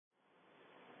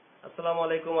আসসালামু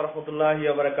আলাইকুম রহমতুল্লাহি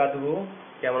ওয়া বারাকাতুহু।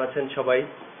 কেমন আছেন সবাই?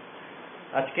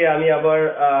 আজকে আমি আবার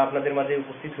আপনাদের মাঝে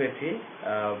উপস্থিত হয়েছি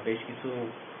বেশ কিছু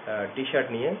টি শার্ট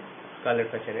নিয়ে স্কারলেট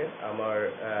ফ্যাশনের, আমার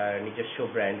নিজস্ব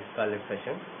ব্র্যান্ড স্কারলেট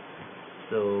ফ্যাশন।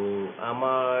 তো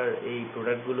আমার এই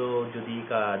প্রোডাক্টগুলো যদি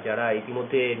যারা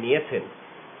ইতিমধ্যে নিয়েছেন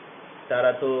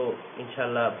তারা তো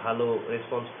ইনশাল্লাহ ভালো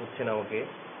রেসপন্স করছেন, আমাকে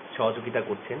সহযোগিতা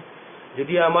করছেন।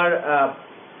 যদিও আমার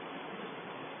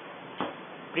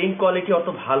প্রিন্ট কোয়ালিটি অত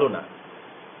ভালো না,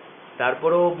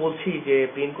 তারপরেও বলছি যে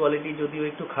প্রিন্ট কোয়ালিটি যদিও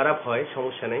একটু খারাপ হয়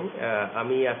সমস্যা নেই,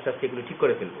 আমি আস্তে আস্তে এগুলো ঠিক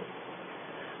করে ফেলবো।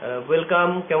 ওয়েলকাম,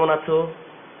 কেমন আছো?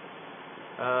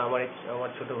 আমার আমার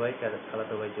ছোট ভাই,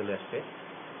 খালাতো ভাই চলে আসছে।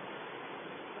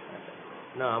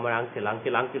 না, আমার আঙ্কেল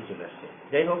আঙ্কেল আঙ্কেল চলে আসছে।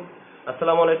 যাই হোক,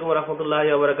 আসসালামু আলাইকুম রহমতুল্লাহি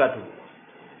ওয়া বারাকাতুহু।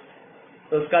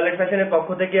 তো স্কারলেট ফ্যাশনের পক্ষ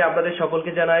থেকে আপনাদের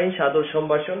সকলকে জানাই সাদর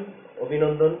সম্ভাষণ,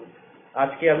 অভিনন্দন।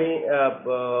 আজকে আমি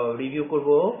রিভিউ করব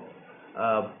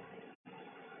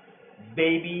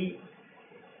বেবি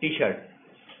টি শার্ট।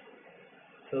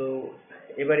 তো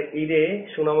এবার ঈদে,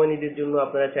 সোনাময় ঈদের জন্য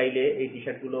আপনারা চাইলে এই টি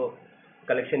শার্টগুলো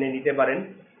কালেকশনে নিতে পারেন।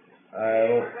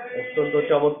 অত্যন্ত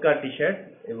চমৎকার টি শার্ট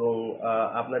এবং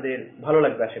আপনাদের ভালো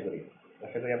লাগবে, আশা করি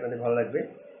আপনাদের ভালো লাগবে।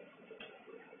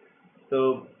 তো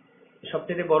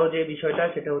সবচেয়ে বড় যে বিষয়টা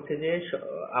সেটা হচ্ছে যে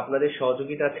আপনাদের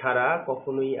সহযোগিতা ছাড়া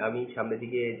কখনোই আমি সামনের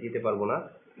দিকে যেতে পারবো না।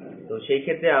 তো সেই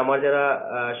ক্ষেত্রে আমার যারা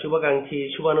শুভাকাঙ্ক্ষী,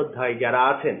 শুভানুধ্যায়ী যারা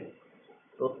আছেন,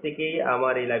 প্রত্যেকেই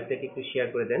আমার এই লাইভটাকে একটু শেয়ার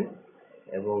করে দেন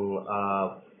এবং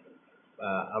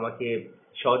আমাকে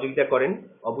সহযোগিতা করেন।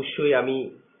 অবশ্যই আমি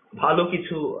ভালো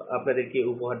কিছু আপনাদেরকে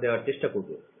উপহার দেওয়ার চেষ্টা করব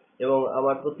এবং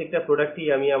আমার প্রত্যেকটা প্রোডাক্টই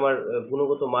আমি আমার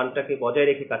গুণগত মানটাকে বজায়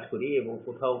রেখে কাজ করি এবং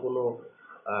কোথাও কোনো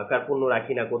কার্পণ্য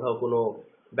রাখি না, কোথাও কোনো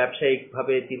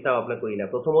ব্যবসায়িকভাবে চিন্তা ভাবনা করি না।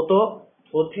 প্রথমত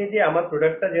হচ্ছে যে আমার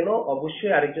প্রোডাক্টটা যেন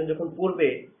অবশ্যই আরেকজন যখন পরবে,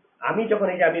 আমি যখন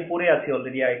এই যে আমি পরে আছি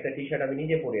অলরেডি একটা টি শার্ট আমি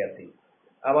নিজে পরে আছি,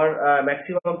 আমার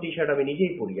ম্যাক্সিমাম টি শার্ট আমি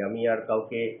নিজেই পরি, আমি আর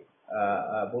কাউকে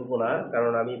বলবো না,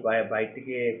 কারণ আমি বাইরে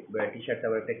থেকে টি শার্ট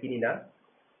তেমন একটা কিনি না,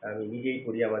 আমি নিজেই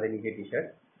পরি আমাদের নিজের টি শার্ট।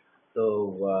 তো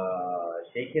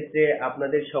সেই ক্ষেত্রে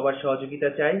আপনাদের সবার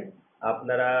সহযোগিতা চাই।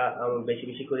 আপনারা বেশি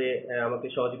বেশি করে আমাকে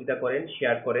সহযোগিতা করেন,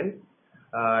 শেয়ার করেন।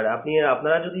 আর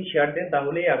আপনারা যদি শেয়ার দেন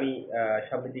তাহলেই আমি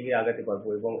সামনের দিকে আগাতে পারবো।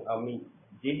 এবং আমি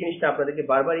যে জিনিসটা আপনাদেরকে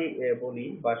বারবারই বলি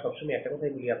বা সবসময় একটা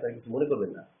কথাই বলি, আপনারা কিছু মনে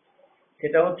করবেন না,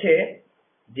 সেটা হচ্ছে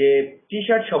যে টি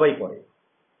শার্ট সবাই পরে।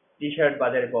 টি শার্ট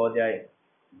বাজারে পাওয়া যায়,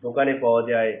 দোকানে পাওয়া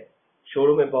যায়,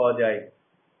 শোরুমে পাওয়া যায়।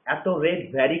 এত রেট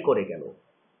ভ্যারি করে কেন?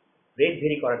 রেট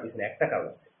ভেরি করার পিছনে একটা কারণ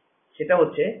আছে, সেটা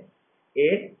হচ্ছে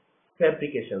এর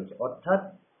ফ্যাব্রিকেশন, অর্থাৎ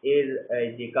এর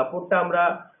যে কাপড়টা আমরা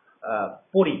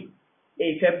পরি,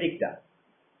 এই ফ্যাব্রিকটা,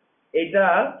 এটা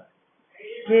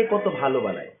কে কত ভালো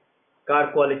বানায়, কার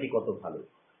কোয়ালিটি কত ভালো,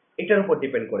 এটার উপর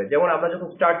ডিপেন্ড করে। যেমন আমরা যখন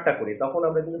স্টার্টটা করি তখন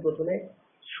আমরা কিন্তু প্রথমে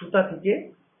সুতা থেকে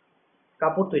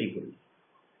কাপড় তৈরি করি,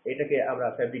 এটাকে আমরা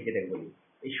ফ্যাব্রিকেটেড বলি।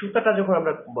 এই সুতাটা যখন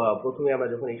আমরা প্রথমে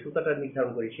আমরা যখন এই সুতাটা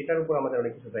নির্ধারণ করি, সেটার উপর আমাদের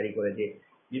অনেক কিছু ভ্যারি করে, যে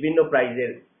বিভিন্ন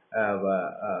প্রাইজের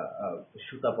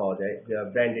সুতা পাওয়া যায়,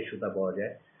 ব্র্যান্ডের সুতা পাওয়া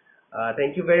যায়।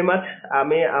 Thank you very much.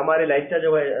 আমি আমার এই লাইভটা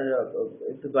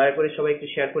একটু দয়া করে সবাই একটু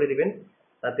শেয়ার করে দিবেন,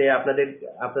 তাতে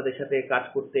আপনাদের সাথে কাজ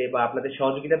করতে বা আপনাদের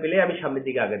সহযোগিতা পেলে আমি সামনের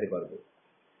দিকে আগাতে পারবো।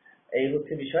 এই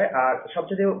হচ্ছে বিষয়। আর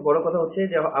সবচেয়ে বড় কথা হচ্ছে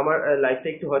যে আমার লাইফটা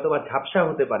একটু হয়তো বা ঝাপসা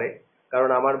হতে পারে, কারণ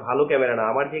আমার ভালো ক্যামেরা না,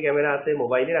 আমার যে ক্যামেরা আছে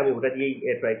মোবাইলের, আমি ওটা দিয়েই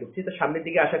ট্রাই করছি। তো সামনের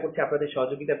দিকে আশা করছি আপনাদের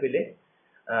সহযোগিতা পেলে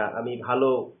আমি ভালো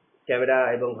ক্যামেরা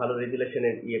এবং ভালো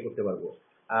রেজুলেশনের করতে পারবো।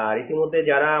 আর ইতিমধ্যে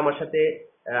যারা আমার সাথে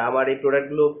আমার এই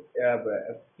প্রোডাক্টগুলো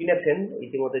কিনেছেন,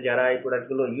 ইতিমধ্যে যারা এই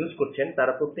প্রোডাক্টগুলো ইউজ করছেন,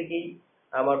 তারা প্রত্যেকেই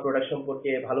আমার প্রোডাক্ট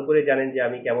সম্পর্কে ভালো করে জানেন যে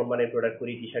আমি কেমন মানের প্রোডাক্ট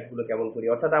করি, টি শার্ট গুলো কেমন করি,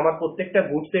 অর্থাৎ আমার প্রত্যেকটা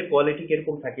গুডসের কোয়ালিটি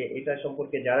কিরকম থাকে এটা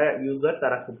সম্পর্কে যারা ইউজার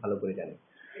তারা খুব ভালো করে জানেন।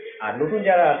 আর নতুন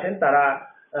যারা আছেন তারা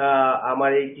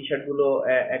আমার এই টি শার্ট গুলো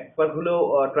একবার হলেও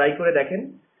ট্রাই করে দেখেন।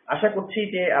 আশা করছি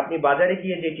যে আপনি বাজারে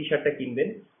গিয়ে যে টি শার্টটা কিনবেন,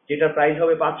 যেটার প্রাইস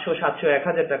হবে 500, 700,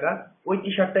 1000 টাকা, ওই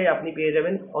টি শার্টটাই আপনি পেয়ে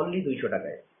যাবেন অনলি 200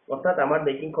 টাকায়। অর্থাৎ আমার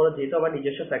মেকিং খরচ, যেহেতু আমার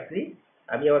নিজস্ব ফ্যাক্টরি,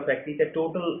 আমি আমার ফ্যাক্টরিতে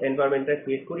টোটাল এনভায়রনমেন্টটা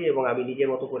ক্রিয়েট করি এবং আমি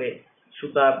নিজের মতো করে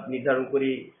সুতা নির্ধারণ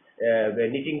করি,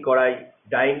 নিটিং করাই,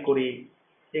 ডাইং করি,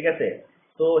 ঠিক আছে?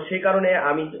 তো সেই কারণে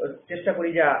আমি চেষ্টা করি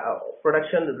যে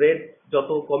প্রোডাকশন রেট যত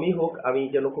কমই হোক, আমি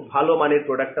যেন খুব ভালো মানের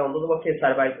প্রোডাক্টটা অন্ততপক্ষে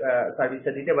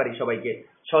সার্ভিসটা দিতে পারি, সবাইকে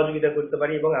সহযোগিতা করতে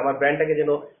পারি এবং আমার ব্র্যান্ডটাকে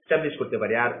যেন স্টাবলিশ করতে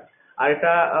পারি। আর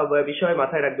আরেকটা বিষয়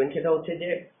মাথায় রাখবেন, সেটা হচ্ছে যে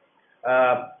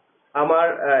আহ, আমার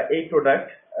এই প্রোডাক্ট,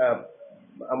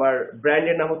 আমার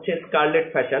ব্র্যান্ডের নাম হচ্ছে স্কারলেট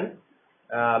ফ্যাশন।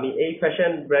 আমি এই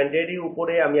ফ্যাশন ব্র্যান্ডেরই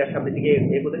উপরে আমি আর সামনের দিকে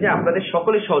এগোতে চাই, আপনাদের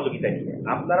সকলের সহযোগিতা নিয়ে।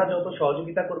 আপনারা যত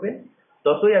সহযোগিতা করবেন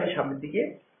ততই আমি সামনের দিকে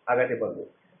আগাতে পারবো।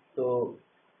 তো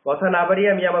কথা না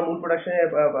বাড়িয়ে আমি আমার মূল প্রোডাকশনের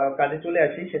কাজে চলে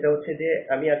আসি। সেটা হচ্ছে যে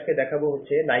আমি আজকে দেখাবো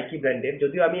হচ্ছে নাইকি ব্র্যান্ডের,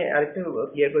 যদিও আমি আরেকটু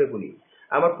ক্লিয়ার করে বলি,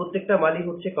 আমার প্রত্যেকটা মালই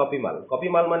হচ্ছে কপি মাল। কপি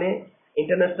মাল মানে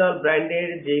ইন্টারন্যাশনাল ব্র্যান্ডের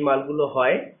যেই মালগুলো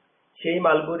হয় সেই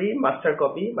মালগুলি মাস্টার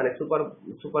কপি, মানে সুপার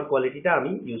সুপার কোয়ালিটিটা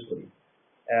আমি ইউজ করি।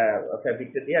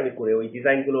 ফ্যাব্রিকটা দিয়ে আমি করে ওই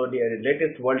ডিজাইনগুলো,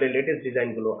 লেটেস্ট ওয়ার্ল্ডের লেটেস্ট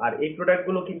ডিজাইনগুলো। আর এই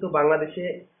প্রোডাক্টগুলো কিন্তু বাংলাদেশে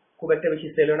খুব একটা বেশি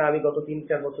সেল হয় না। আমি গত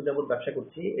 3-4 বছর যাবত ব্যবসা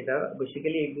করছি। এটা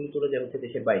বেসিক্যালি এগুলো চলে যায় হচ্ছে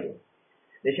দেশের বাইরে।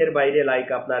 দেশের বাইরে লাইক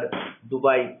আপনার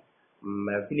দুবাই,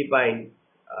 ফিলিপাইন,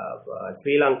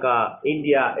 শ্রীলঙ্কা,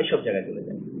 ইন্ডিয়া, এসব জায়গায় চলে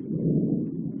যায়।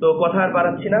 তো কথা আর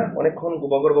বাড়াচ্ছি না, অনেকক্ষণ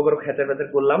বগর বগর খেচার ফেচার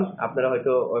করলাম, আপনারা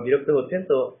হয়তো বিরক্ত হচ্ছেন।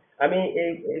 তো আমি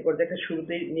এই প্রজেক্টের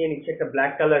শুরুতেই নিয়ে নিচ্ছি একটা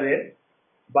ব্ল্যাক কালারের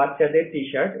বাচ্চাদের টি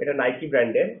শার্ট। এটা নাইকি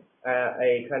ব্র্যান্ডের।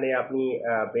 এখানে আপনি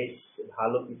বেশ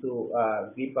ভালো কিছু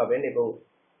গ্রিপ পাবেন, এবং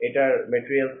এটার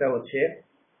মেটেরিয়ালসটা হচ্ছে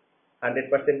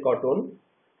 100% cotton,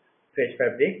 fresh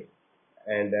fabric,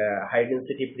 and high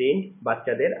density print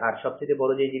বাচ্চাদের। আর সবচেয়ে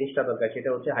বড় যে জিনিসটা দরকার সেটা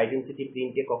হচ্ছে হাই ডেন্সিটি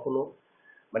প্রিন্টে কখনো,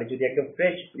 মানে যদি একদম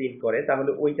ফ্রেশ প্রিন্ট করে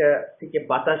তাহলে ওইটা থেকে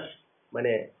বাতাস,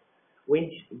 মানে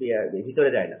উইন্ড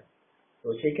ভিতরে যায় না। তো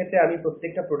সেই ক্ষেত্রে আমি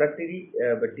প্রত্যেকটা প্রোডাক্টেরই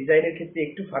ডিজাইনের ক্ষেত্রে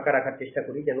একটু ফাঁকা রাখার চেষ্টা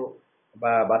করি, যেন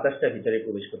বা বাতাসটা ভিতরে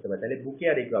প্রবেশ করতে পারে, তাহলে বুকে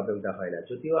আর এই প্রবলেমটা হয় না।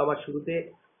 যদিও আমার শুরুতে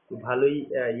ভালোই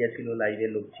ইয়ে ছিল,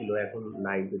 লাইভের লোক ছিল, এখন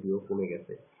নাই, যদিও কমে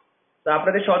গেছে। তো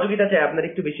আপনাদের সহযোগিতা চাই, আপনারা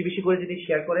একটু বেশি বেশি করে যদি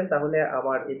শেয়ার করেন তাহলে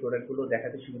আমার এই প্রোডাক্টগুলো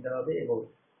দেখাতে সুবিধা হবে এবং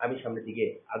আমি সামনের দিকে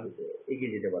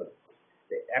এগিয়ে যেতে পারবো।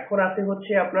 তো এখন আছে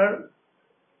হচ্ছে আপনার,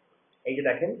 এই যে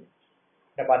দেখেন,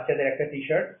 এটা বাচ্চাদের একটা টি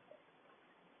শার্ট।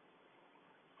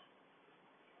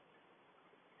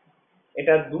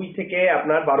 এটা 2 থেকে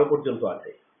আপনার 12 পর্যন্ত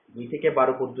আছে। 2 থেকে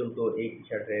 12 পর্যন্ত এই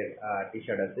টি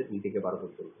শার্ট আছে, 2 থেকে 12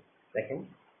 পর্যন্ত। দেখেন,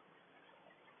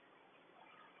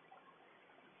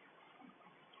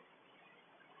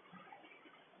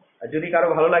 আর যদি কারো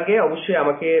ভালো লাগে অবশ্যই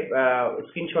আমাকে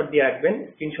স্ক্রিনশট দিয়ে রাখবেন।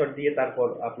 স্ক্রিনশট দিয়ে তারপর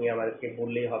আপনি আমাকে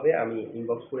বললেই হবে, আমি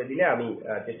ইনবক্স করে দিলে আমি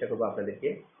চেষ্টা করবো আপনাদেরকে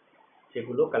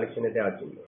সেগুলো কালেকশনে দেওয়ার জন্য।